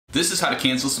This is how to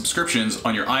cancel subscriptions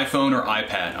on your iPhone or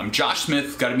iPad. I'm Josh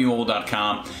Smith,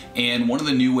 GottaBeMobile.com, and one of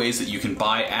the new ways that you can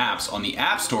buy apps on the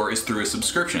App Store is through a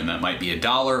subscription. That might be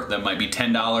 $1, that might be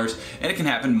 $10, and it can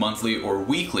happen monthly or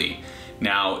weekly.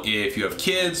 Now, if you have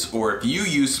kids or if you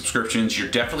use subscriptions,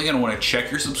 you're definitely going to want to check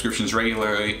your subscriptions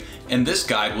regularly, and this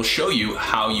guide will show you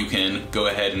how you can go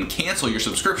ahead and cancel your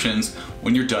subscriptions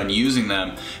when you're done using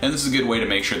them. And this is a good way to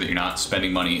make sure that you're not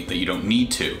spending money that you don't need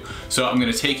to. So I'm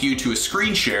going to take you to a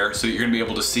screen share so that you're going to be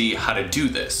able to see how to do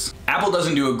this. Apple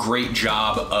doesn't do a great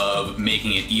job of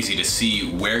making it easy to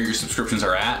see where your subscriptions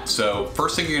are at. So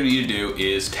first thing you're going to need to do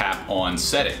is tap on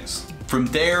Settings. From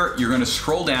there, you're going to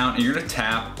scroll down and you're going to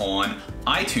tap on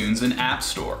iTunes and App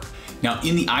Store. Now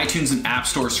in the iTunes and App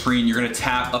Store screen, you're going to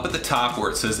tap up at the top where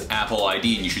it says Apple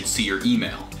ID and you should see your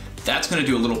email. That's going to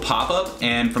do a little pop-up,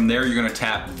 and from there you're going to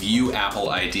tap View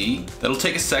Apple ID. That'll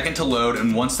take a second to load,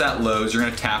 and once that loads, you're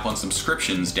going to tap on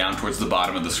Subscriptions down towards the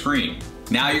bottom of the screen.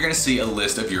 Now you're going to see a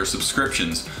list of your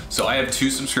subscriptions. So I have 2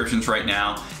 subscriptions right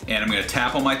now, and I'm going to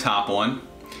tap on my top one,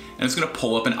 and it's going to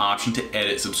pull up an option to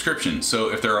edit subscription.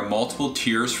 So if there are multiple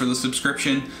tiers for the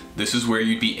subscription, this is where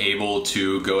you'd be able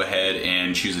to go ahead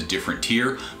and choose a different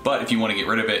tier. But if you want to get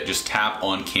rid of it, just tap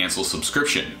on Cancel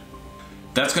Subscription.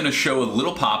 That's going to show a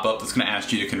little pop-up that's going to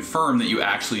ask you to confirm that you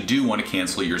actually do want to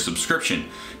cancel your subscription.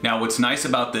 Now what's nice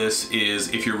about this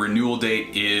is if your renewal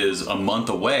date is a month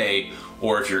away,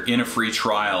 or if you're in a free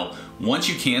trial, once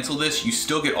you cancel this, you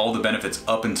still get all the benefits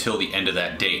up until the end of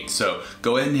that date. So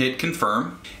go ahead and hit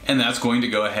confirm, and that's going to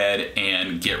go ahead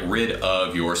and get rid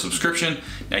of your subscription.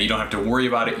 Now you don't have to worry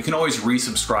about it. You can always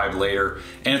resubscribe later,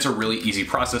 and it's a really easy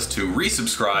process to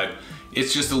resubscribe.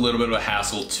 It's just a little bit of a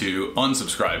hassle to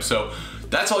unsubscribe. So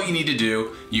that's all you need to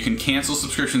do. You can cancel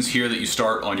subscriptions here that you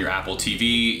start on your Apple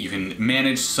TV. You can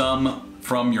manage some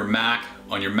from your Mac.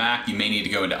 On your Mac, you may need to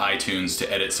go into iTunes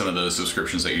to edit some of those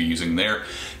subscriptions that you're using there.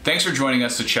 Thanks for joining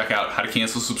us to check out how to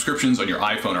cancel subscriptions on your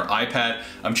iPhone or iPad.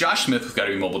 I'm Josh Smith with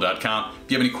GottaBeMobile.com.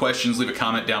 If you have any questions, leave a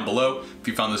comment down below. If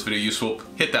you found this video useful,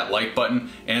 hit that like button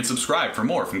and subscribe for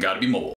more from Gotta Be Mobile.